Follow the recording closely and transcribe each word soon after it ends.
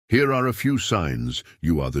Here are a few signs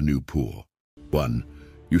you are the new poor. 1.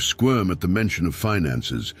 You squirm at the mention of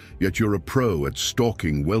finances, yet you're a pro at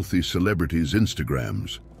stalking wealthy celebrities'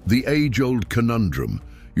 Instagrams. The age-old conundrum: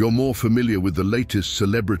 you're more familiar with the latest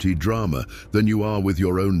celebrity drama than you are with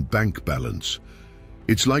your own bank balance.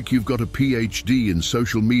 It's like you've got a PhD in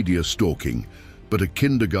social media stalking, but a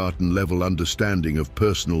kindergarten-level understanding of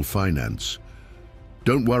personal finance.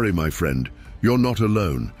 Don't worry, my friend, you're not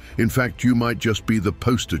alone. In fact, you might just be the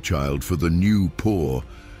poster child for the new poor.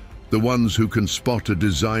 The ones who can spot a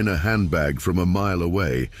designer handbag from a mile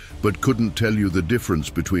away, but couldn't tell you the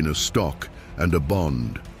difference between a stock and a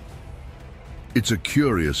bond. It's a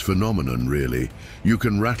curious phenomenon, really. You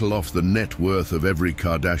can rattle off the net worth of every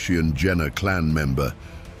Kardashian-Jenner clan member,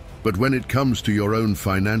 but when it comes to your own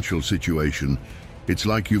financial situation, it's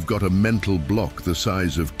like you've got a mental block the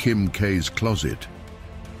size of Kim K's closet.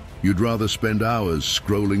 You'd rather spend hours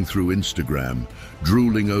scrolling through Instagram,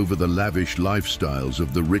 drooling over the lavish lifestyles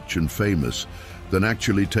of the rich and famous, than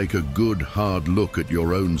actually take a good, hard look at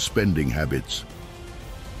your own spending habits.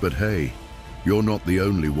 But hey, you're not the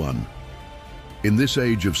only one. In this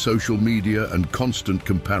age of social media and constant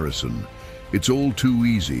comparison, it's all too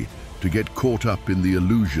easy to get caught up in the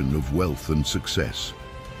illusion of wealth and success.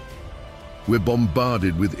 We're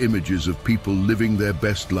bombarded with images of people living their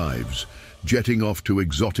best lives, jetting off to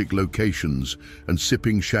exotic locations and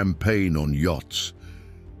sipping champagne on yachts.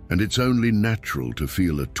 And it's only natural to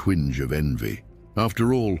feel a twinge of envy.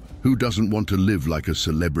 After all, who doesn't want to live like a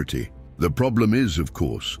celebrity? The problem is, of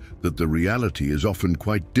course, that the reality is often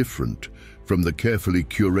quite different from the carefully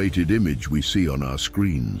curated image we see on our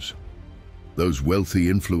screens. Those wealthy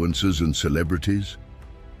influencers and celebrities,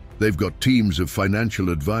 they've got teams of financial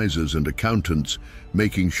advisors and accountants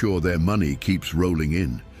making sure their money keeps rolling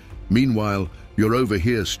in. Meanwhile, you're over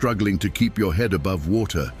here struggling to keep your head above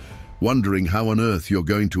water, wondering how on earth you're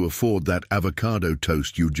going to afford that avocado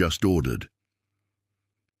toast you just ordered.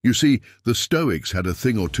 You see, the Stoics had a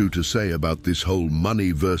thing or two to say about this whole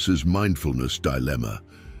money versus mindfulness dilemma.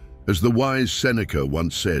 As the wise Seneca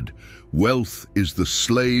once said, "Wealth is the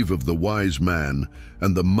slave of the wise man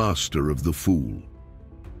and the master of the fool."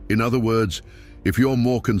 In other words, if you're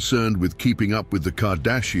more concerned with keeping up with the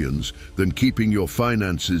Kardashians than keeping your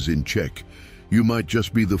finances in check, you might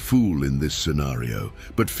just be the fool in this scenario.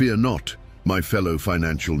 But fear not, my fellow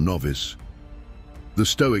financial novice. The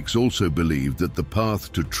Stoics also believed that the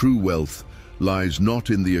path to true wealth lies not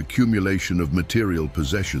in the accumulation of material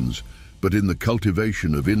possessions, but in the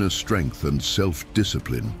cultivation of inner strength and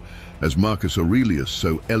self-discipline. As Marcus Aurelius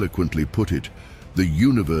so eloquently put it, the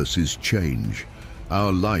universe is change.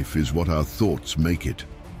 Our life is what our thoughts make it.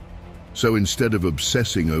 So instead of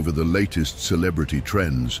obsessing over the latest celebrity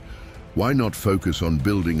trends, why not focus on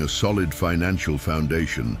building a solid financial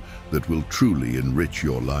foundation that will truly enrich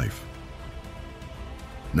your life?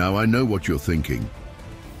 Now, I know what you're thinking,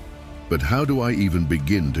 but how do I even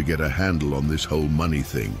begin to get a handle on this whole money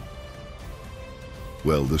thing?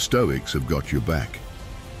 Well, the Stoics have got your back.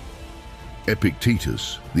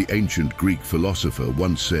 Epictetus, the ancient Greek philosopher,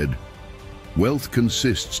 once said, "Wealth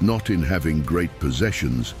consists not in having great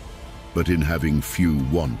possessions, but in having few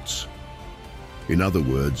wants." In other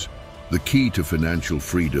words, the key to financial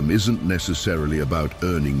freedom isn't necessarily about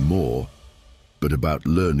earning more, but about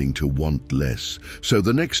learning to want less. So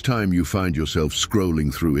the next time you find yourself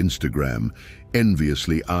scrolling through Instagram,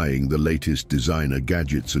 enviously eyeing the latest designer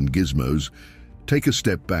gadgets and gizmos, take a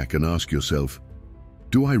step back and ask yourself,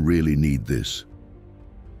 do I really need this?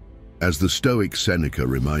 As the Stoic Seneca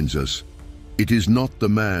reminds us, it is not the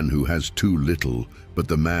man who has too little, but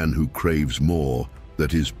the man who craves more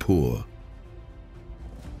that is poor.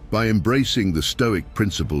 By embracing the Stoic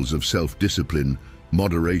principles of self-discipline,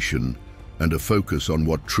 moderation, and a focus on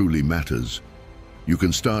what truly matters, you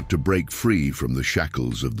can start to break free from the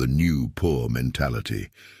shackles of the new poor mentality.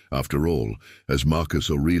 After all, as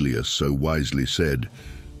Marcus Aurelius so wisely said,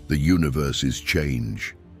 the universe is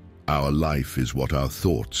change. Our life is what our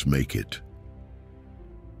thoughts make it.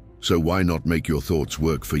 So why not make your thoughts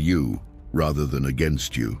work for you rather than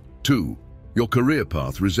against you? 2. Your career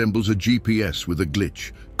path resembles a GPS with a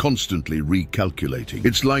glitch, constantly recalculating.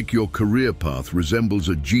 It's like your career path resembles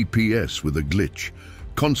a GPS with a glitch,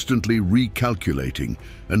 constantly recalculating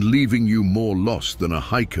and leaving you more lost than a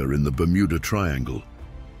hiker in the Bermuda Triangle.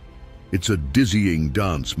 It's a dizzying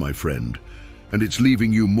dance, my friend, and it's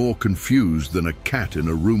leaving you more confused than a cat in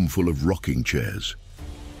a room full of rocking chairs.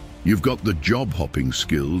 You've got the job-hopping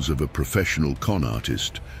skills of a professional con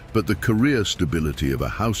artist, but the career stability of a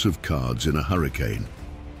house of cards in a hurricane.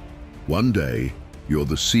 One day, you're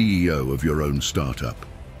the CEO of your own startup.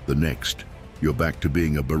 The next, you're back to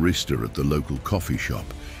being a barista at the local coffee shop.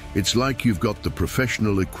 It's like you've got the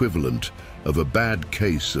professional equivalent of a bad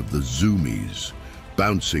case of the zoomies,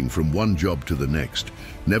 bouncing from one job to the next,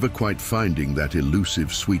 never quite finding that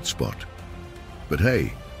elusive sweet spot. But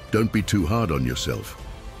hey, don't be too hard on yourself.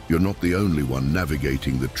 You're not the only one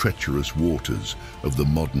navigating the treacherous waters of the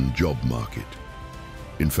modern job market.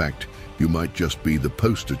 In fact, you might just be the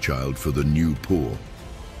poster child for the new poor.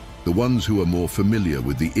 The ones who are more familiar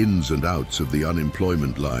with the ins and outs of the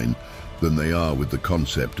unemployment line than they are with the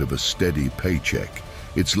concept of a steady paycheck.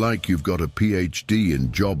 It's like you've got a PhD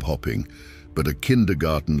in job hopping, but a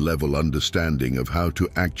kindergarten-level understanding of how to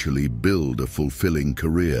actually build a fulfilling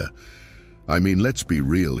career. I mean, let's be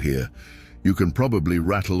real here. You can probably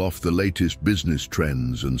rattle off the latest business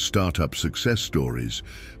trends and startup success stories,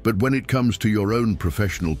 but when it comes to your own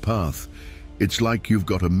professional path, it's like you've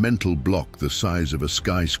got a mental block the size of a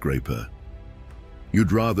skyscraper.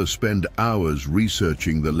 You'd rather spend hours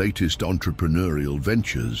researching the latest entrepreneurial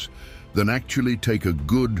ventures than actually take a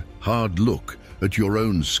good, hard look at your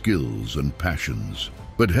own skills and passions.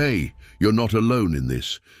 But hey, you're not alone in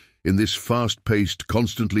this. In this fast-paced,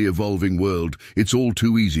 constantly evolving world, it's all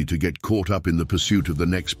too easy to get caught up in the pursuit of the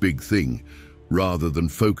next big thing, rather than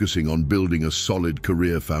focusing on building a solid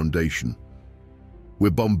career foundation.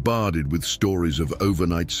 We're bombarded with stories of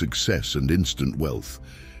overnight success and instant wealth,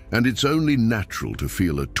 and it's only natural to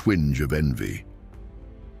feel a twinge of envy.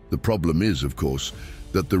 The problem is, of course,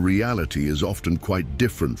 that the reality is often quite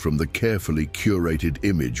different from the carefully curated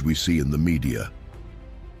image we see in the media.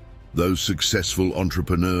 Those successful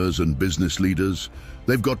entrepreneurs and business leaders,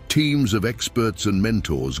 they've got teams of experts and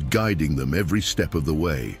mentors guiding them every step of the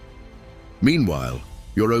way. Meanwhile,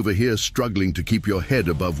 you're over here struggling to keep your head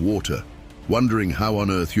above water, wondering how on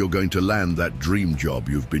earth you're going to land that dream job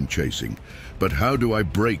you've been chasing. But how do I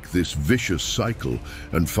break this vicious cycle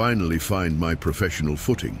and finally find my professional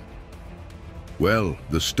footing? Well,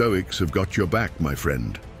 the Stoics have got your back, my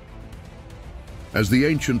friend. As the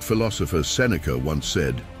ancient philosopher Seneca once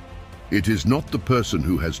said, "It is not the person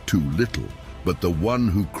who has too little, but the one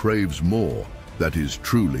who craves more that is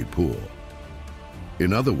truly poor."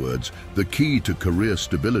 In other words, the key to career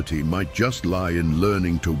stability might just lie in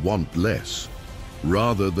learning to want less,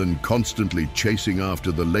 rather than constantly chasing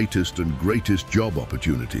after the latest and greatest job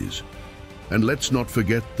opportunities. And let's not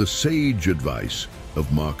forget the sage advice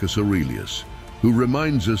of Marcus Aurelius, who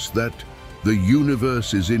reminds us that the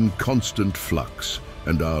universe is in constant flux,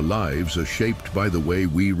 and our lives are shaped by the way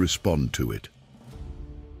we respond to it.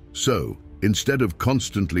 So, instead of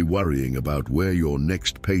constantly worrying about where your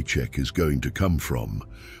next paycheck is going to come from,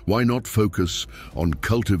 why not focus on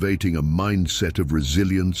cultivating a mindset of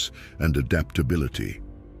resilience and adaptability?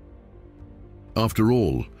 After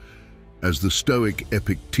all, as the Stoic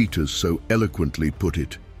Epictetus so eloquently put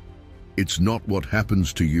it, it's not what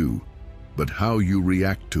happens to you, but how you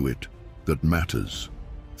react to it that matters.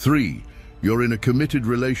 3. You're in a committed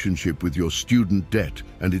relationship with your student debt,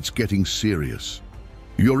 and it's getting serious.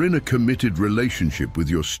 You're in a committed relationship with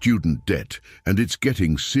your student debt, and it's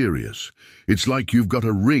getting serious. It's like you've got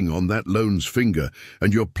a ring on that loan's finger,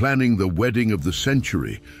 and you're planning the wedding of the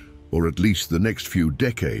century, or at least the next few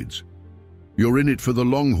decades. You're in it for the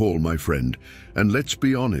long haul, my friend, and let's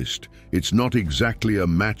be honest, it's not exactly a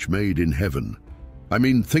match made in heaven. I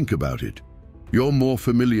mean, think about it. You're more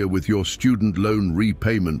familiar with your student loan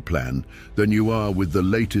repayment plan than you are with the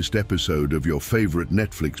latest episode of your favorite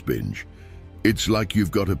Netflix binge. It's like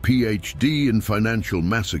you've got a PhD in financial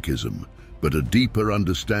masochism, but a deeper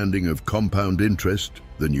understanding of compound interest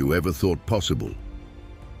than you ever thought possible.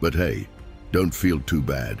 But hey, don't feel too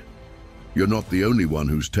bad. You're not the only one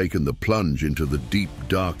who's taken the plunge into the deep,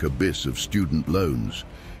 dark abyss of student loans.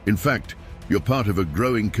 In fact, you're part of a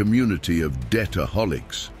growing community of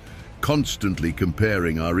debtaholics, constantly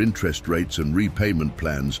comparing our interest rates and repayment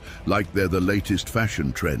plans like they're the latest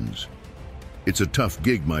fashion trends. It's a tough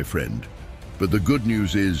gig, my friend, but the good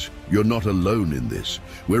news is you're not alone in this.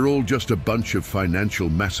 We're all just a bunch of financial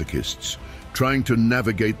masochists trying to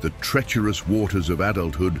navigate the treacherous waters of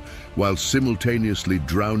adulthood while simultaneously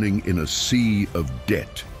drowning in a sea of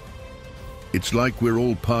debt. It's like we're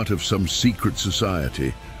all part of some secret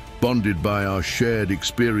society, bonded by our shared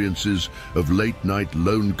experiences of late-night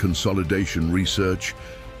loan consolidation research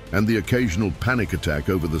and the occasional panic attack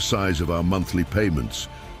over the size of our monthly payments.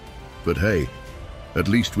 But hey, at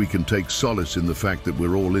least we can take solace in the fact that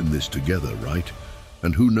we're all in this together, right?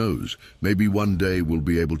 And who knows, maybe one day we'll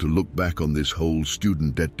be able to look back on this whole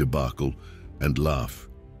student debt debacle and laugh.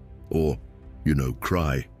 Or,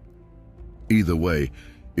 cry. Either way,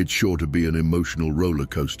 it's sure to be an emotional roller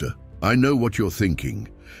coaster. I know what you're thinking.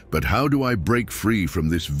 But how do I break free from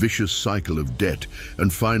this vicious cycle of debt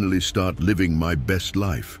and finally start living my best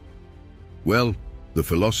life? Well, the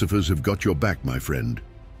philosophers have got your back, my friend.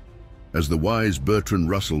 As the wise Bertrand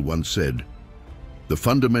Russell once said, the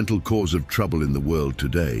fundamental cause of trouble in the world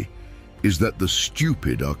today is that the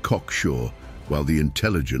stupid are cocksure while the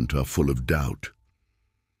intelligent are full of doubt.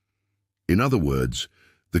 In other words,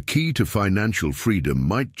 the key to financial freedom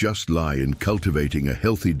might just lie in cultivating a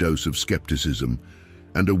healthy dose of skepticism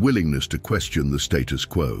and a willingness to question the status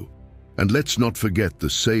quo. And let's not forget the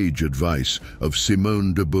sage advice of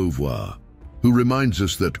Simone de Beauvoir, who reminds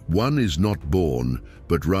us that one is not born,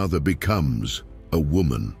 but rather becomes a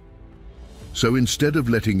woman. So instead of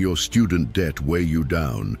letting your student debt weigh you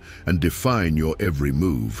down and define your every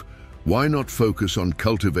move, why not focus on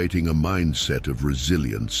cultivating a mindset of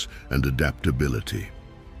resilience and adaptability?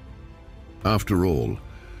 After all,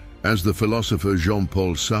 as the philosopher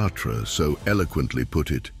Jean-Paul Sartre so eloquently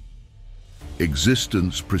put it,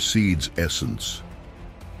 existence precedes essence,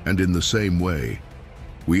 and in the same way,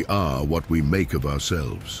 we are what we make of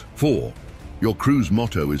ourselves. 4. Your crew's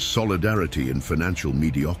motto is solidarity in financial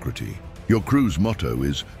mediocrity. Your crew's motto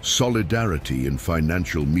is solidarity in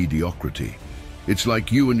financial mediocrity. It's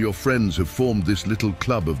like you and your friends have formed this little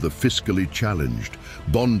club of the fiscally challenged,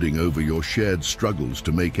 bonding over your shared struggles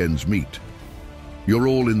to make ends meet. You're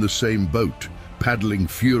all in the same boat, paddling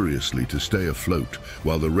furiously to stay afloat,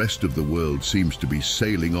 while the rest of the world seems to be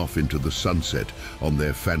sailing off into the sunset on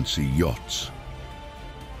their fancy yachts.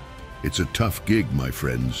 It's a tough gig, my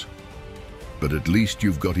friends, but at least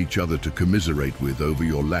you've got each other to commiserate with over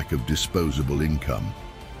your lack of disposable income.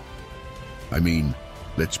 I mean,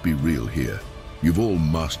 let's be real here. You've all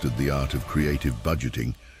mastered the art of creative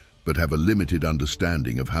budgeting, but have a limited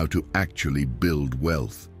understanding of how to actually build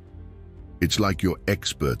wealth. It's like you're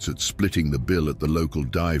experts at splitting the bill at the local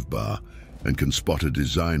dive bar and can spot a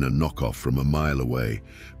designer knockoff from a mile away.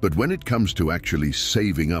 But when it comes to actually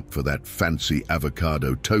saving up for that fancy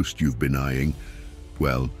avocado toast you've been eyeing,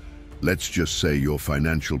 well, let's just say your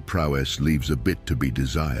financial prowess leaves a bit to be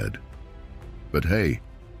desired. But hey,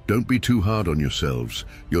 don't be too hard on yourselves.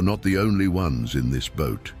 You're not the only ones in this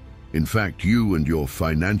boat. In fact, you and your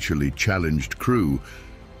financially challenged crew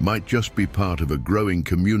might just be part of a growing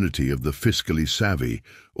community of the fiscally savvy,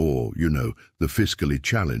 or, the fiscally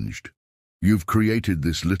challenged. You've created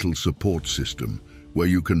this little support system where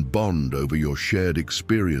you can bond over your shared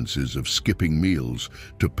experiences of skipping meals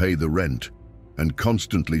to pay the rent and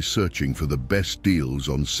constantly searching for the best deals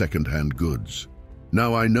on second-hand goods.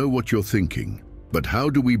 Now, I know what you're thinking, but how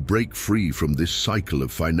do we break free from this cycle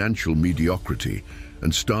of financial mediocrity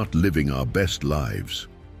and start living our best lives?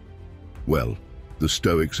 Well, the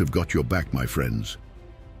Stoics have got your back, my friends.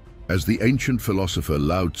 As the ancient philosopher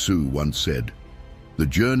Lao Tzu once said, the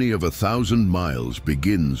journey of 1,000 miles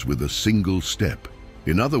begins with a single step.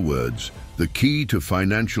 In other words, the key to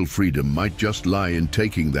financial freedom might just lie in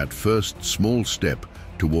taking that first small step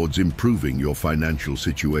towards improving your financial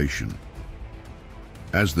situation.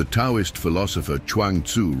 As the Taoist philosopher Chuang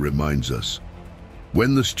Tzu reminds us,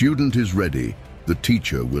 when the student is ready, the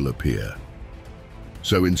teacher will appear.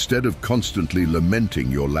 So instead of constantly lamenting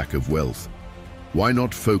your lack of wealth, why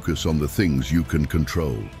not focus on the things you can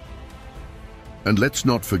control? And let's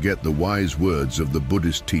not forget the wise words of the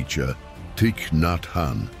Buddhist teacher, Thich Nhat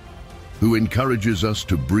Hanh, who encourages us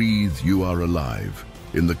to breathe, you are alive.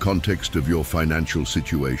 In the context of your financial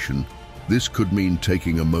situation, this could mean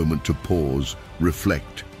taking a moment to pause,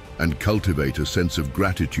 reflect, and cultivate a sense of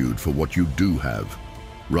gratitude for what you do have,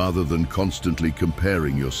 rather than constantly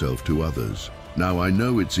comparing yourself to others. Now, I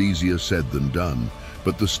know it's easier said than done,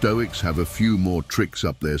 but the Stoics have a few more tricks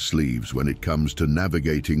up their sleeves when it comes to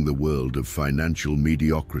navigating the world of financial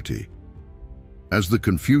mediocrity. As the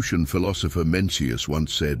Confucian philosopher Mencius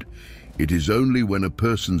once said, it is only when a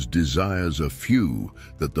person's desires are few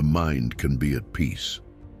that the mind can be at peace.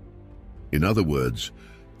 In other words,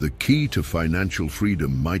 the key to financial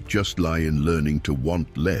freedom might just lie in learning to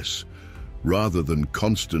want less, rather than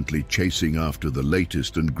constantly chasing after the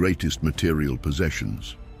latest and greatest material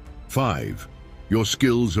possessions. 5. Your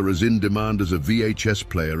skills are as in demand as a VHS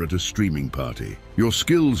player at a streaming party. Your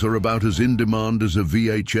skills are about as in demand as a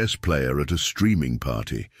VHS player at a streaming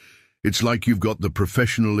party. It's like you've got the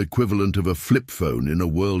professional equivalent of a flip phone in a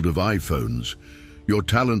world of iPhones. Your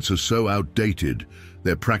talents are so outdated,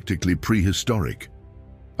 they're practically prehistoric.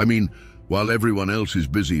 I mean, while everyone else is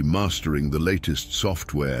busy mastering the latest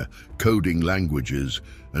software, coding languages,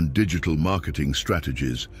 and digital marketing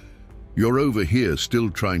strategies, you're over here still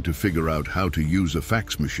trying to figure out how to use a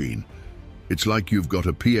fax machine. It's like you've got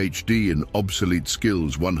a PhD in obsolete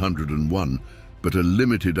skills 101, but a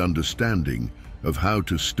limited understanding of how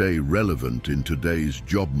to stay relevant in today's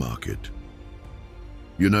job market.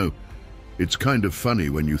 You know, it's kind of funny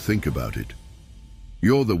when you think about it.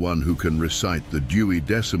 You're the one who can recite the Dewey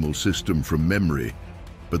Decimal System from memory,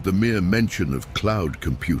 but the mere mention of cloud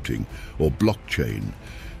computing or blockchain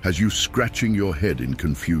has you scratching your head in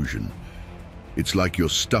confusion. It's like you're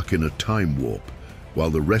stuck in a time warp while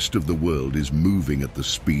the rest of the world is moving at the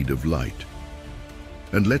speed of light.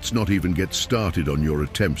 And let's not even get started on your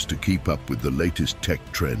attempts to keep up with the latest tech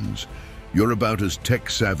trends. You're about as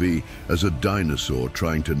tech-savvy as a dinosaur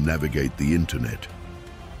trying to navigate the internet.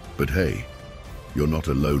 But hey, you're not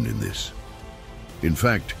alone in this. In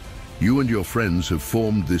fact, you and your friends have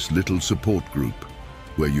formed this little support group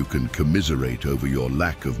where you can commiserate over your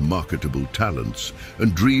lack of marketable talents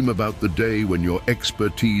and dream about the day when your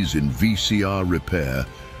expertise in VCR repair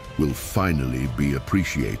will finally be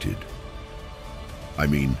appreciated. I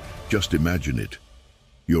mean, just imagine it.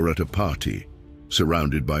 You're at a party,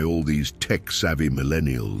 surrounded by all these tech-savvy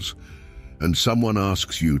millennials, and someone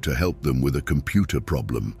asks you to help them with a computer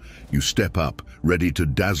problem. You step up, ready to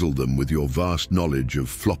dazzle them with your vast knowledge of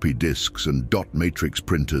floppy disks and dot matrix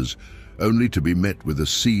printers, only to be met with a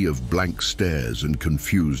sea of blank stares and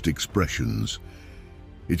confused expressions.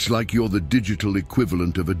 It's like you're the digital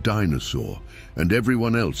equivalent of a dinosaur, and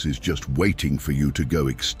everyone else is just waiting for you to go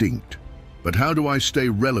extinct. But how do I stay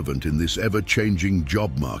relevant in this ever-changing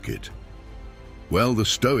job market? Well, the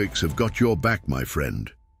Stoics have got your back, my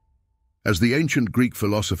friend. As the ancient Greek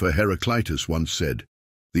philosopher Heraclitus once said,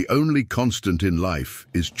 the only constant in life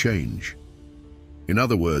is change. In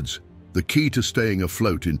other words, the key to staying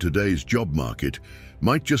afloat in today's job market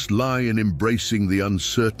might just lie in embracing the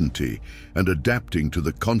uncertainty and adapting to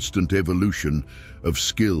the constant evolution of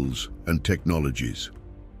skills and technologies.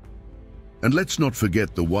 And let's not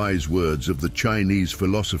forget the wise words of the Chinese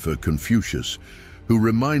philosopher Confucius, who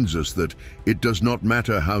reminds us that it does not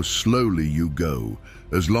matter how slowly you go,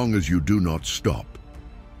 as long as you do not stop.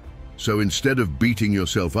 So instead of beating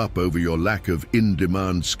yourself up over your lack of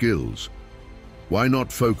in-demand skills, why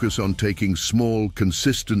not focus on taking small,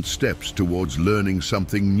 consistent steps towards learning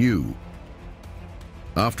something new?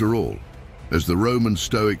 After all, as the Roman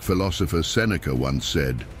Stoic philosopher Seneca once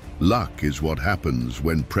said, luck is what happens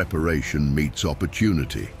when preparation meets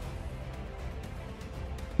opportunity.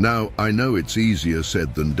 Now, I know it's easier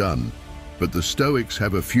said than done, but the Stoics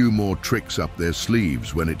have a few more tricks up their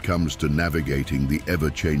sleeves when it comes to navigating the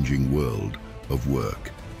ever-changing world of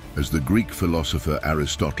work. As the Greek philosopher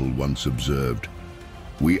Aristotle once observed,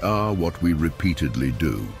 we are what we repeatedly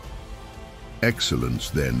do. Excellence,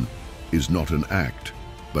 then, is not an act,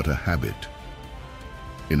 but a habit.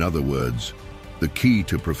 In other words, the key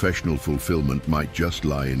to professional fulfillment might just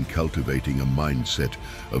lie in cultivating a mindset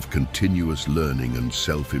of continuous learning and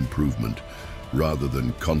self-improvement, rather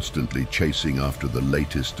than constantly chasing after the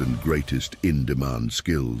latest and greatest in-demand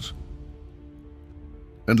skills.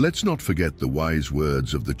 And let's not forget the wise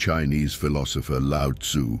words of the Chinese philosopher Lao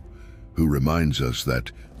Tzu, who reminds us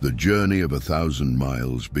that the journey of 1,000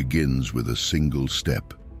 miles begins with a single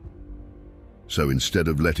step. So instead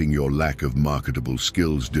of letting your lack of marketable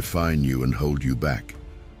skills define you and hold you back,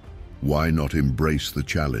 why not embrace the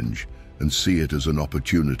challenge and see it as an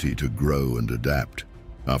opportunity to grow and adapt?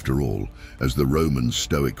 After all, as the Roman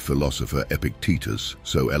Stoic philosopher Epictetus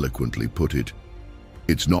so eloquently put it,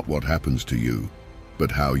 it's not what happens to you,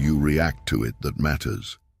 but how you react to it that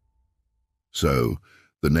matters. So,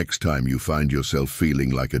 the next time you find yourself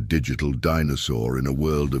feeling like a digital dinosaur in a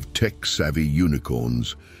world of tech-savvy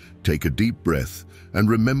unicorns, take a deep breath and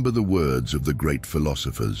remember the words of the great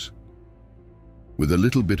philosophers. With a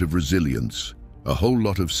little bit of resilience, a whole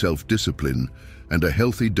lot of self-discipline, and a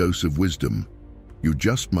healthy dose of wisdom, you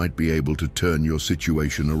just might be able to turn your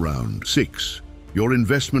situation around. 6. Your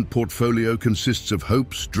investment portfolio consists of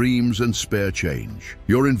hopes, dreams, and spare change.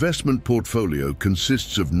 Your investment portfolio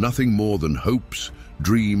consists of nothing more than hopes,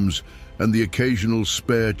 dreams, and the occasional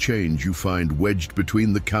spare change you find wedged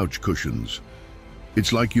between the couch cushions.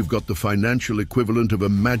 It's like you've got the financial equivalent of a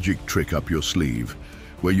magic trick up your sleeve,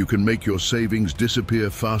 where you can make your savings disappear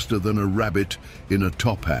faster than a rabbit in a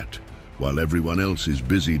top hat, while everyone else is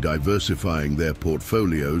busy diversifying their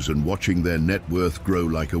portfolios and watching their net worth grow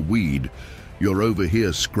like a weed. You're over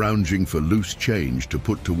here scrounging for loose change to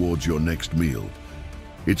put towards your next meal.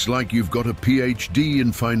 It's like you've got a PhD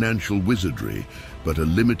in financial wizardry, but a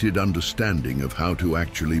limited understanding of how to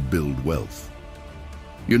actually build wealth.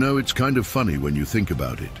 You know, it's kind of funny when you think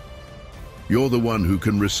about it. You're the one who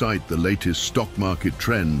can recite the latest stock market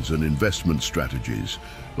trends and investment strategies,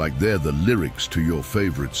 like they're the lyrics to your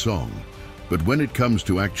favorite song. But when it comes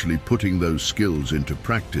to actually putting those skills into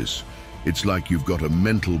practice, It's like you've got a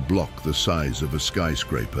mental block the size of a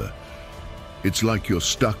skyscraper. It's like you're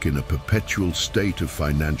stuck in a perpetual state of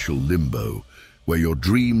financial limbo, where your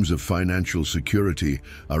dreams of financial security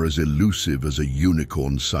are as elusive as a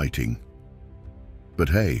unicorn sighting. But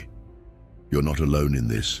hey, you're not alone in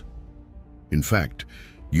this. In fact,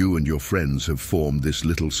 you and your friends have formed this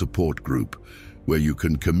little support group where you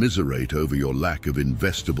can commiserate over your lack of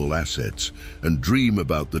investable assets and dream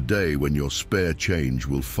about the day when your spare change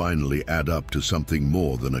will finally add up to something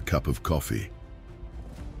more than a cup of coffee.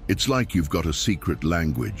 It's like you've got a secret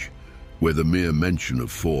language where the mere mention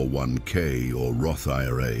of 401k or Roth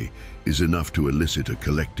IRA is enough to elicit a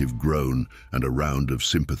collective groan and a round of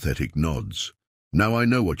sympathetic nods. Now I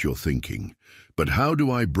know what you're thinking, but how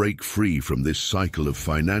do I break free from this cycle of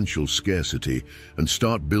financial scarcity and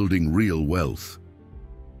start building real wealth?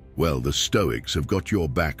 Well, the Stoics have got your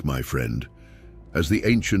back, my friend. As the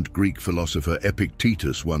ancient Greek philosopher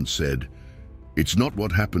Epictetus once said, "It's not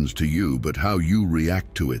what happens to you, but how you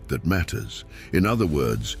react to it that matters." In other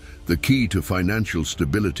words, the key to financial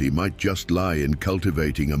stability might just lie in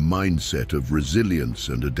cultivating a mindset of resilience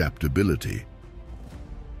and adaptability.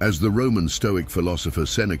 As the Roman Stoic philosopher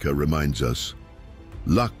Seneca reminds us,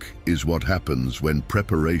 luck is what happens when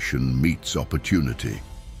preparation meets opportunity.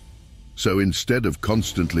 So instead of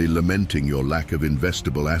constantly lamenting your lack of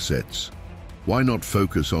investable assets, why not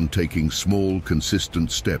focus on taking small,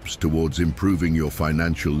 consistent steps towards improving your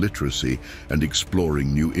financial literacy and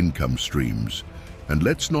exploring new income streams? And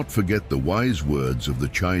let's not forget the wise words of the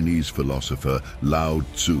Chinese philosopher Lao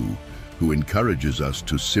Tzu, who encourages us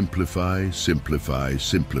to simplify, simplify,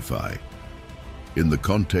 simplify. In the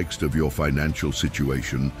context of your financial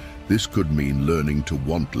situation, this could mean learning to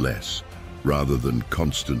want less, rather than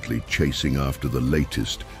constantly chasing after the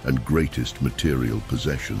latest and greatest material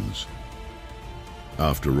possessions.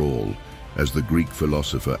 After all, as the Greek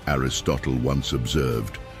philosopher Aristotle once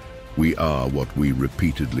observed, we are what we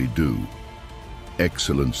repeatedly do.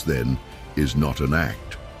 Excellence, then, is not an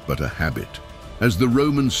act, but a habit. As the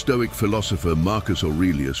Roman Stoic philosopher Marcus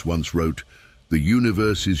Aurelius once wrote, "The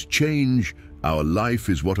universe is change, our life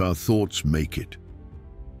is what our thoughts make it."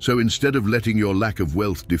 So instead of letting your lack of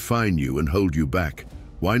wealth define you and hold you back,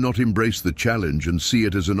 why not embrace the challenge and see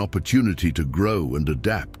it as an opportunity to grow and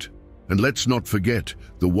adapt? And let's not forget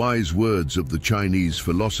the wise words of the Chinese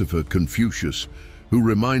philosopher Confucius, who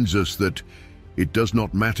reminds us that it does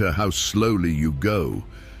not matter how slowly you go,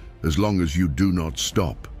 as long as you do not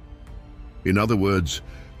stop. In other words,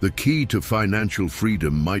 the key to financial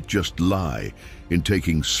freedom might just lie in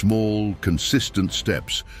taking small, consistent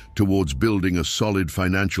steps towards building a solid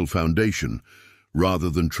financial foundation, rather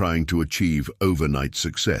than trying to achieve overnight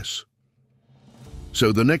success.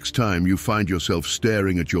 So the next time you find yourself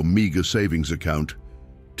staring at your meager savings account,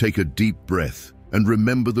 take a deep breath and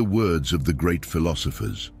remember the words of the great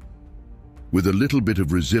philosophers. With a little bit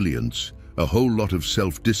of resilience, a whole lot of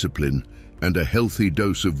self-discipline, and a healthy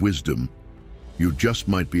dose of wisdom, you just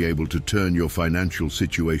might be able to turn your financial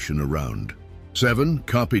situation around. 7.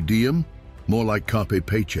 Carpe diem, more like carpe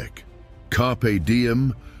paycheck. Carpe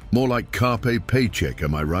diem, more like carpe paycheck,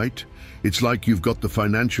 am I right? It's like you've got the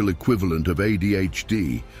financial equivalent of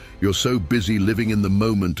ADHD. You're so busy living in the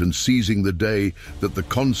moment and seizing the day that the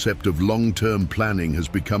concept of long-term planning has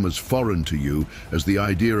become as foreign to you as the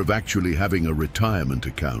idea of actually having a retirement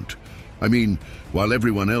account. I mean, while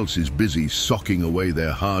everyone else is busy socking away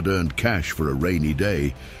their hard-earned cash for a rainy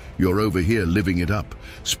day, you're over here living it up,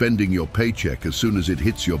 spending your paycheck as soon as it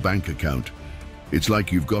hits your bank account. It's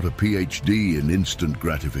like you've got a PhD in instant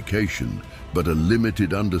gratification, but a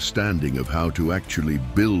limited understanding of how to actually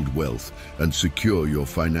build wealth and secure your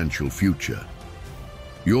financial future.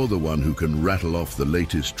 You're the one who can rattle off the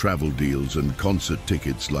latest travel deals and concert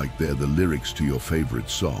tickets like they're the lyrics to your favorite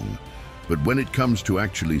song. But when it comes to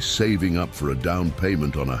actually saving up for a down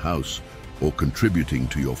payment on a house or contributing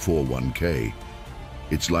to your 401k,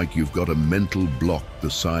 it's like you've got a mental block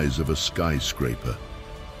the size of a skyscraper.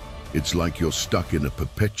 It's like you're stuck in a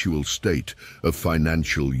perpetual state of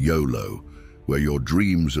financial YOLO, where your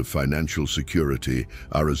dreams of financial security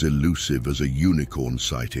are as elusive as a unicorn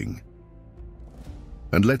sighting.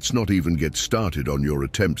 And let's not even get started on your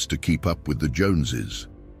attempts to keep up with the Joneses.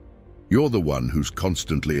 You're the one who's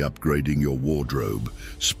constantly upgrading your wardrobe,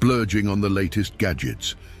 splurging on the latest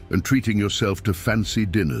gadgets, and treating yourself to fancy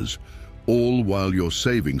dinners, all while your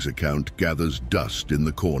savings account gathers dust in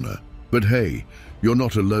the corner. But hey, you're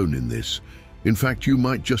not alone in this. In fact, you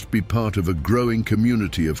might just be part of a growing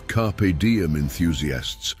community of Carpe Diem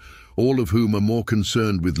enthusiasts, all of whom are more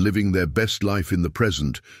concerned with living their best life in the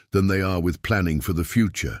present than they are with planning for the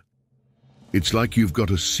future. It's like you've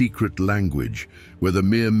got a secret language where the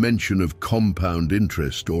mere mention of compound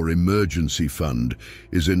interest or emergency fund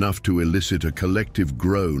is enough to elicit a collective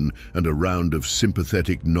groan and a round of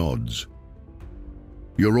sympathetic nods.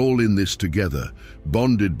 You're all in this together,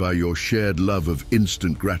 bonded by your shared love of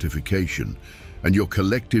instant gratification and your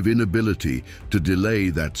collective inability to delay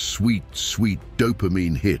that sweet, sweet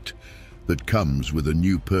dopamine hit that comes with a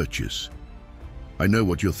new purchase. I know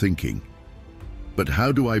what you're thinking. But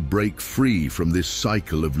how do I break free from this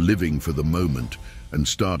cycle of living for the moment and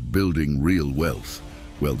start building real wealth?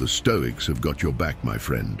 Well, the Stoics have got your back, my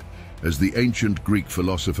friend. As the ancient Greek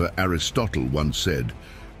philosopher Aristotle once said,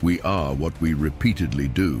 we are what we repeatedly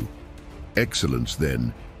do. Excellence,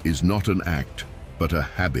 then, is not an act, but a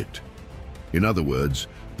habit. In other words,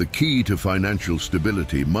 the key to financial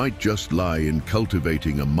stability might just lie in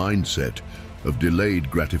cultivating a mindset of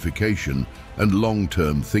delayed gratification and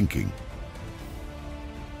long-term thinking.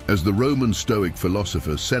 As the Roman Stoic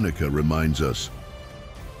philosopher Seneca reminds us,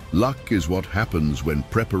 luck is what happens when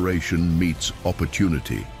preparation meets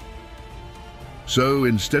opportunity. So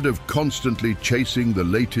instead of constantly chasing the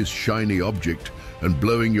latest shiny object and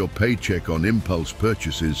blowing your paycheck on impulse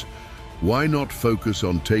purchases, why not focus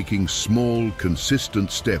on taking small,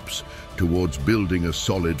 consistent steps towards building a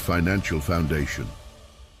solid financial foundation?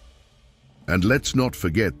 And let's not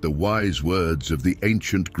forget the wise words of the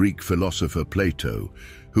ancient Greek philosopher Plato,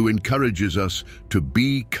 who encourages us to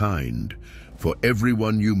be kind, for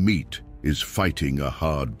everyone you meet is fighting a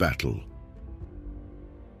hard battle.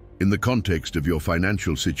 In the context of your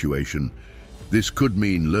financial situation, this could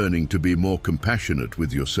mean learning to be more compassionate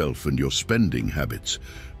with yourself and your spending habits,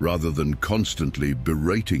 rather than constantly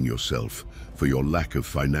berating yourself for your lack of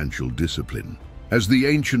financial discipline. As the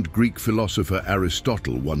ancient Greek philosopher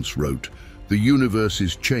Aristotle once wrote, "The universe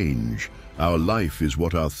is change, our life is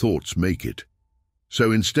what our thoughts make it."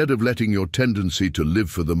 So instead of letting your tendency to live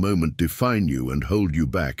for the moment define you and hold you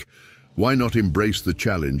back, why not embrace the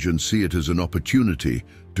challenge and see it as an opportunity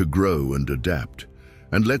to grow and adapt?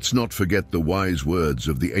 And let's not forget the wise words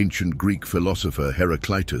of the ancient Greek philosopher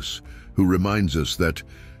Heraclitus, who reminds us that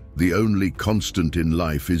the only constant in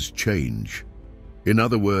life is change. In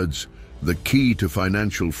other words, the key to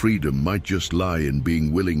financial freedom might just lie in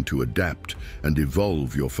being willing to adapt and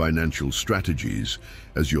evolve your financial strategies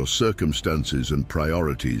as your circumstances and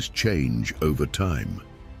priorities change over time.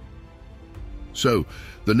 So,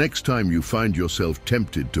 the next time you find yourself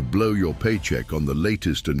tempted to blow your paycheck on the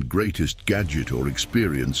latest and greatest gadget or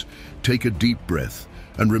experience, take a deep breath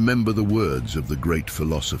and remember the words of the great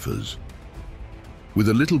philosophers. With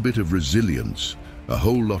a little bit of resilience, a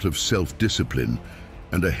whole lot of self-discipline,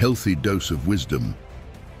 and a healthy dose of wisdom,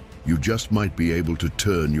 you just might be able to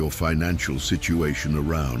turn your financial situation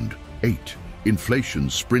around. 8.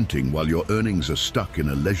 Inflation's sprinting while your earnings are stuck in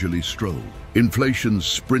a leisurely stroll. Inflation's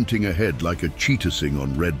sprinting ahead like a cheetah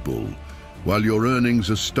on Red Bull, while your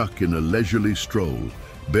earnings are stuck in a leisurely stroll,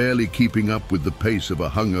 barely keeping up with the pace of a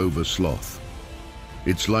hungover sloth.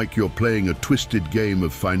 It's like you're playing a twisted game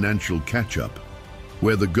of financial catch-up,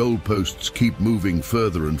 where the goalposts keep moving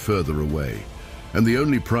further and further away, and the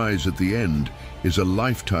only prize at the end is a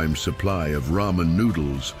lifetime supply of ramen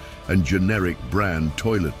noodles and generic brand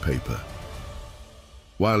toilet paper.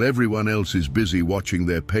 While everyone else is busy watching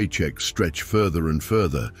their paychecks stretch further and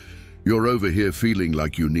further, you're over here feeling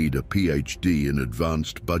like you need a PhD in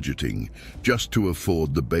advanced budgeting just to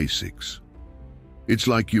afford the basics. It's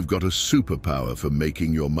like you've got a superpower for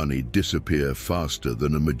making your money disappear faster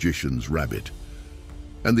than a magician's rabbit.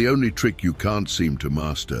 And the only trick you can't seem to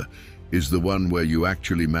master is the one where you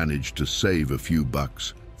actually manage to save a few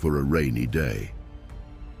bucks for a rainy day.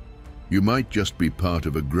 You might just be part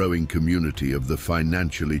of a growing community of the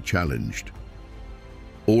financially challenged,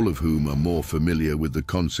 all of whom are more familiar with the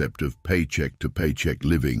concept of paycheck-to-paycheck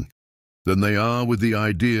living than they are with the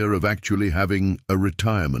idea of actually having a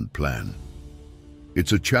retirement plan.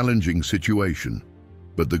 It's a challenging situation,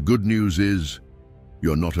 but the good news is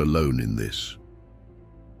you're not alone in this.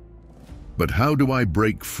 But how do I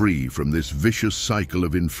break free from this vicious cycle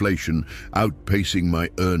of inflation outpacing my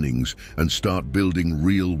earnings and start building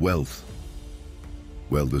real wealth?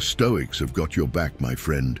 Well, the Stoics have got your back, my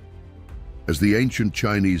friend. As the ancient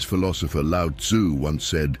Chinese philosopher Lao Tzu once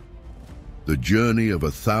said, "The journey of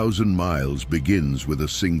 1,000 miles begins with a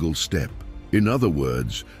single step." In other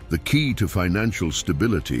words, the key to financial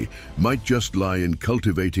stability might just lie in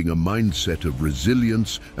cultivating a mindset of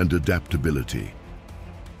resilience and adaptability.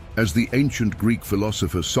 As the ancient Greek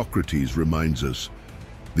philosopher Socrates reminds us,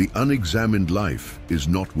 the unexamined life is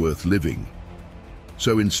not worth living.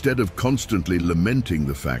 So instead of constantly lamenting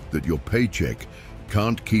the fact that your paycheck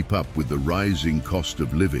can't keep up with the rising cost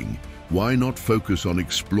of living, why not focus on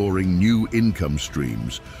exploring new income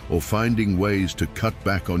streams or finding ways to cut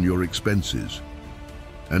back on your expenses?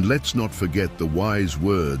 And let's not forget the wise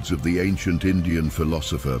words of the ancient Indian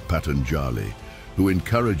philosopher Patanjali, who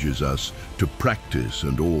encourages us to practice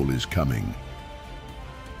and all is coming.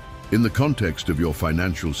 In the context of your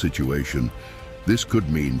financial situation, this could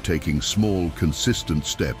mean taking small, consistent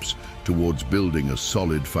steps towards building a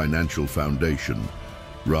solid financial foundation,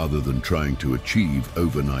 rather than trying to achieve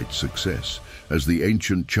overnight success. As the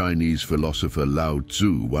ancient Chinese philosopher Lao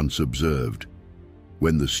Tzu once observed,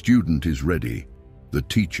 "When the student is ready, the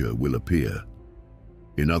teacher will appear."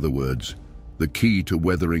 In other words, the key to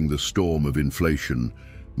weathering the storm of inflation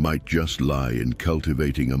might just lie in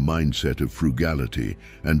cultivating a mindset of frugality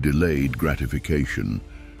and delayed gratification,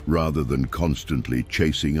 rather than constantly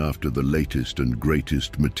chasing after the latest and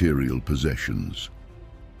greatest material possessions.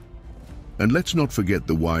 And let's not forget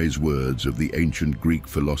the wise words of the ancient Greek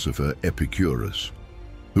philosopher Epicurus,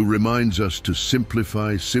 who reminds us to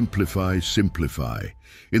simplify, simplify, simplify.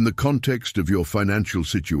 In the context of your financial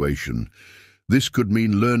situation, this could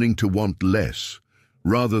mean learning to want less,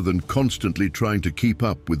 rather than constantly trying to keep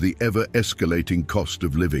up with the ever-escalating cost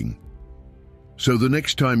of living. So the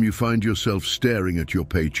next time you find yourself staring at your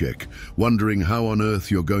paycheck, wondering how on earth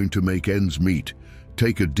you're going to make ends meet,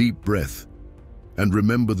 take a deep breath and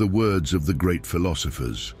remember the words of the great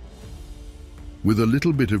philosophers. With a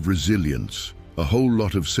little bit of resilience, a whole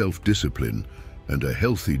lot of self-discipline, and a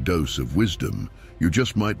healthy dose of wisdom, you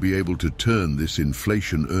just might be able to turn this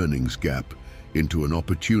inflation earnings gap into an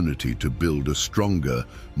opportunity to build a stronger,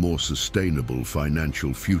 more sustainable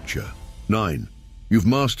financial future. 9. You've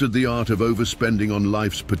mastered the art of overspending on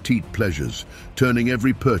life's petite pleasures, turning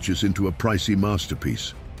every purchase into a pricey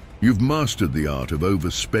masterpiece. You've mastered the art of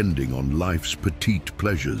overspending on life's petite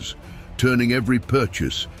pleasures, turning every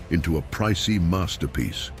purchase into a pricey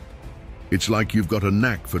masterpiece. It's like you've got a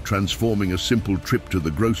knack for transforming a simple trip to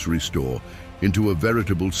the grocery store into a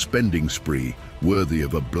veritable spending spree worthy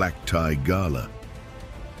of a black tie gala.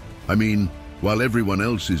 I mean, while everyone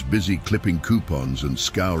else is busy clipping coupons and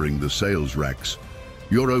scouring the sales racks,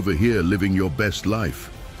 you're over here living your best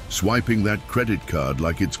life, swiping that credit card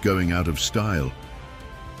like it's going out of style.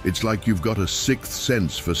 It's like you've got a sixth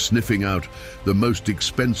sense for sniffing out the most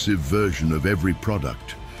expensive version of every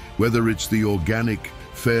product, whether it's the organic,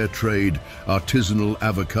 fair trade, artisanal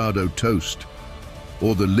avocado toast,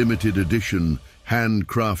 or the limited edition,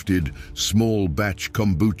 handcrafted, small batch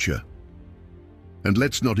kombucha. And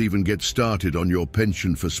let's not even get started on your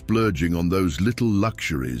penchant for splurging on those little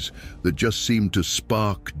luxuries that just seem to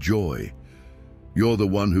spark joy. You're the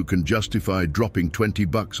one who can justify dropping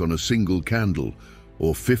 $20 on a single candle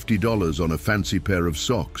or $50 on a fancy pair of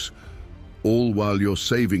socks, all while your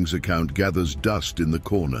savings account gathers dust in the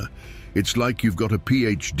corner. It's like you've got a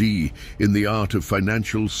PhD in the art of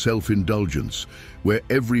financial self-indulgence, where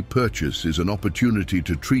every purchase is an opportunity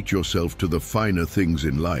to treat yourself to the finer things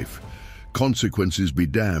in life. Consequences be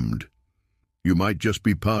damned. You might just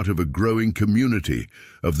be part of a growing community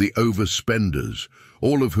of the overspenders,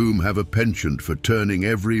 all of whom have a penchant for turning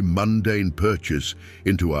every mundane purchase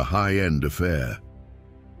into a high-end affair.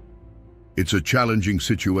 It's a challenging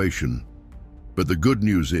situation, but the good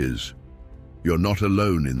news is, you're not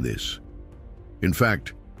alone in this. In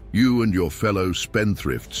fact, you and your fellow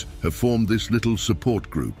spendthrifts have formed this little support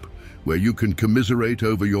group where you can commiserate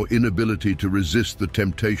over your inability to resist the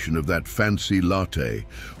temptation of that fancy latte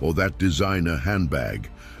or that designer handbag,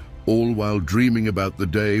 all while dreaming about the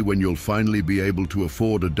day when you'll finally be able to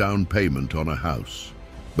afford a down payment on a house.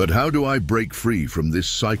 But how do I break free from this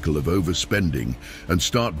cycle of overspending and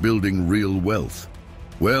start building real wealth?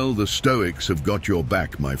 Well, the Stoics have got your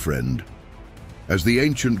back, my friend. As the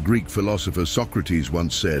ancient Greek philosopher Socrates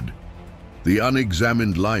once said, "The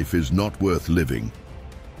unexamined life is not worth living."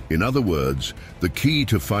 In other words, the key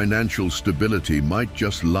to financial stability might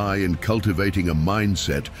just lie in cultivating a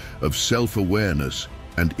mindset of self-awareness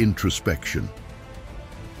and introspection.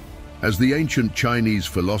 As the ancient Chinese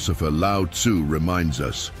philosopher Lao Tzu reminds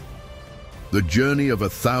us, the journey of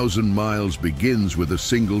 1,000 miles begins with a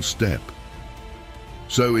single step.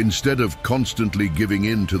 So instead of constantly giving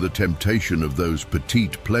in to the temptation of those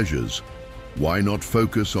petite pleasures, why not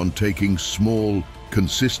focus on taking small,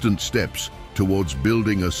 consistent steps towards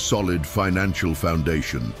building a solid financial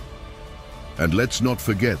foundation? And let's not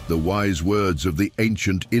forget the wise words of the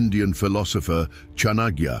ancient Indian philosopher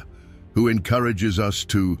Chanakya, who encourages us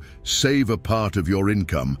to save a part of your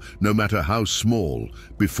income, no matter how small,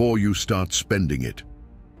 before you start spending it.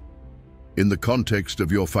 In the context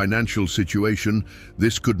of your financial situation,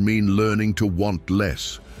 this could mean learning to want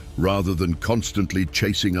less, rather than constantly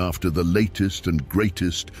chasing after the latest and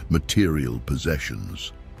greatest material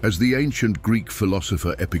possessions. As the ancient Greek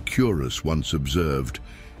philosopher Epicurus once observed,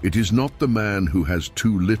 it is not the man who has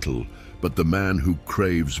too little, but the man who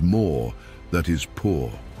craves more that is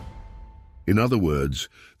poor. In other words,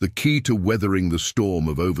 the key to weathering the storm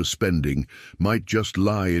of overspending might just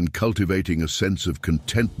lie in cultivating a sense of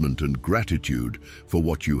contentment and gratitude for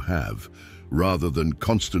what you have, rather than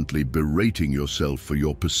constantly berating yourself for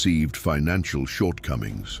your perceived financial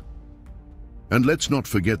shortcomings. And let's not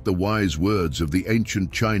forget the wise words of the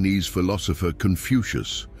ancient Chinese philosopher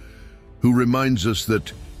Confucius, who reminds us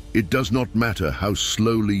that it does not matter how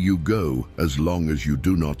slowly you go as long as you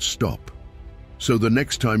do not stop. So the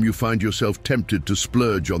next time you find yourself tempted to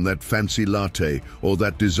splurge on that fancy latte or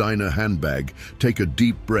that designer handbag, take a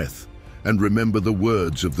deep breath and remember the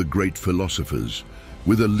words of the great philosophers.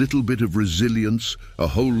 With a little bit of resilience, a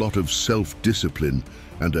whole lot of self-discipline,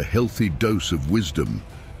 and a healthy dose of wisdom,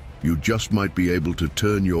 you just might be able to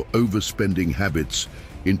turn your overspending habits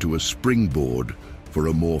into a springboard for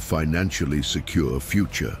a more financially secure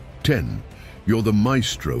future. 10. You're the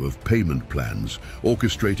maestro of payment plans,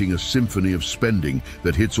 orchestrating a symphony of spending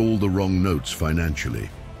that hits all the wrong notes financially.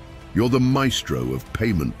 You're the maestro of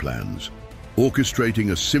payment plans,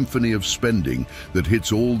 orchestrating a symphony of spending that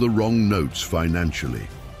hits all the wrong notes financially.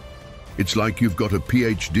 It's like you've got a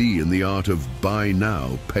PhD in the art of buy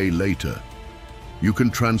now, pay later. You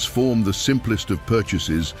can transform the simplest of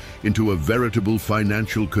purchases into a veritable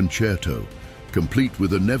financial concerto, complete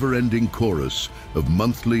with a never-ending chorus of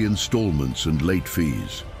monthly installments and late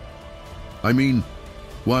fees. I mean,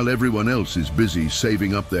 while everyone else is busy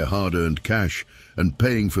saving up their hard-earned cash and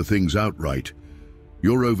paying for things outright,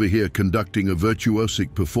 you're over here conducting a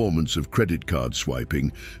virtuosic performance of credit card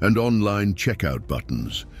swiping and online checkout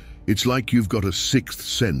buttons. It's like you've got a sixth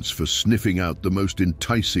sense for sniffing out the most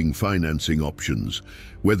enticing financing options,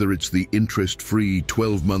 whether it's the interest-free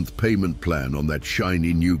 12-month payment plan on that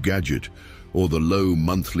shiny new gadget, or the low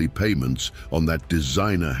monthly payments on that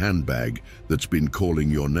designer handbag that's been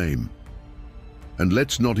calling your name. And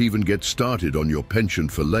let's not even get started on your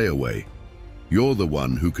penchant for layaway. You're the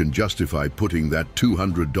one who can justify putting that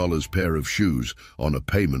 $200 pair of shoes on a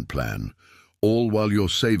payment plan, all while your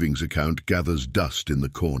savings account gathers dust in the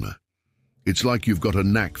corner. It's like you've got a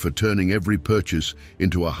knack for turning every purchase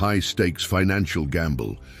into a high-stakes financial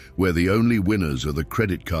gamble, where the only winners are the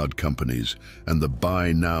credit card companies and the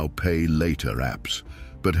buy now, pay later apps.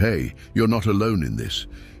 But hey, you're not alone in this.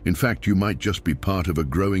 In fact, you might just be part of a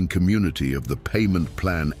growing community of the payment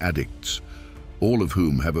plan addicts, all of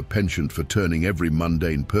whom have a penchant for turning every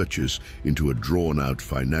mundane purchase into a drawn-out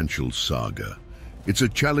financial saga. It's a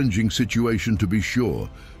challenging situation to be sure,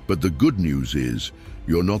 but the good news is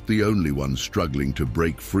you're not the only one struggling to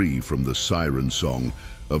break free from the siren song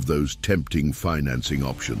of those tempting financing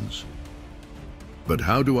options. But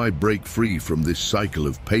how do I break free from this cycle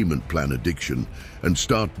of payment plan addiction and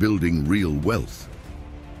start building real wealth?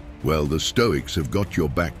 Well, the Stoics have got your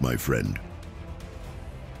back, my friend.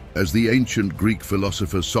 As the ancient Greek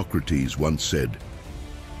philosopher Socrates once said,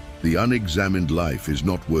 "The unexamined life is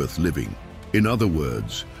not worth living." In other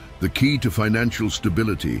words, the key to financial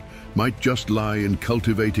stability might just lie in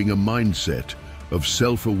cultivating a mindset of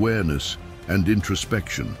self-awareness and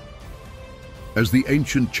introspection. As the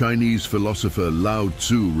ancient Chinese philosopher Lao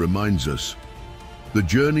Tzu reminds us, the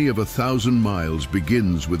journey of 1,000 miles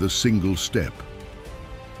begins with a single step.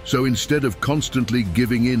 So instead of constantly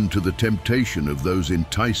giving in to the temptation of those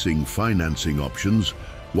enticing financing options,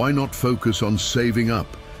 why not focus on saving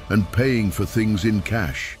up and paying for things in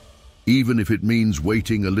cash, even if it means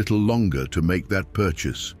waiting a little longer to make that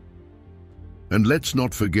purchase? And let's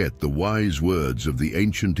not forget the wise words of the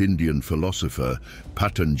ancient Indian philosopher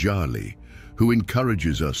Patanjali, who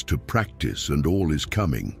encourages us to practice and all is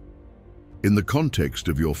coming. In the context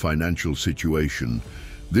of your financial situation,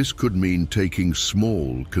 this could mean taking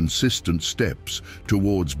small, consistent steps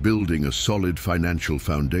towards building a solid financial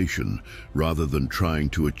foundation rather than trying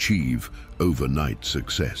to achieve overnight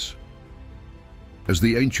success. As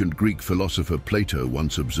the ancient Greek philosopher Plato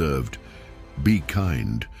once observed, "Be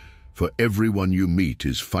kind, for everyone you meet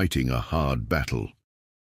is fighting a hard battle."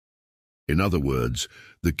 In other words,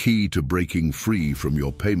 the key to breaking free from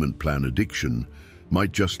your payment plan addiction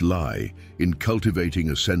might just lie in cultivating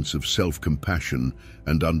a sense of self-compassion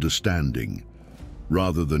and understanding,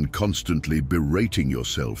 rather than constantly berating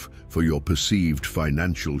yourself for your perceived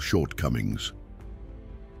financial shortcomings.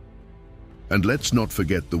 And let's not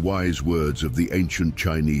forget the wise words of the ancient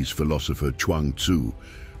Chinese philosopher Chuang Tzu,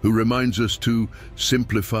 who reminds us to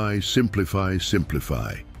simplify, simplify,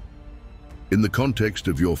 simplify. In the context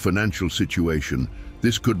of your financial situation,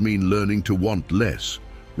 This could mean learning to want less,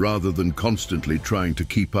 rather than constantly trying to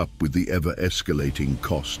keep up with the ever-escalating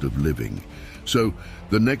cost of living. So,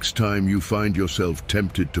 the next time you find yourself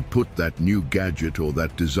tempted to put that new gadget or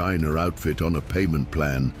that designer outfit on a payment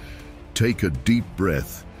plan, take a deep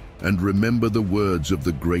breath and remember the words of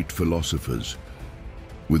the great philosophers.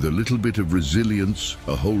 With a little bit of resilience,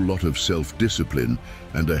 a whole lot of self-discipline,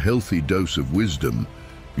 and a healthy dose of wisdom,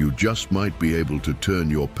 you just might be able to turn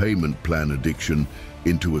your payment plan addiction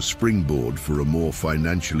into a springboard for a more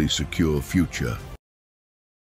financially secure future.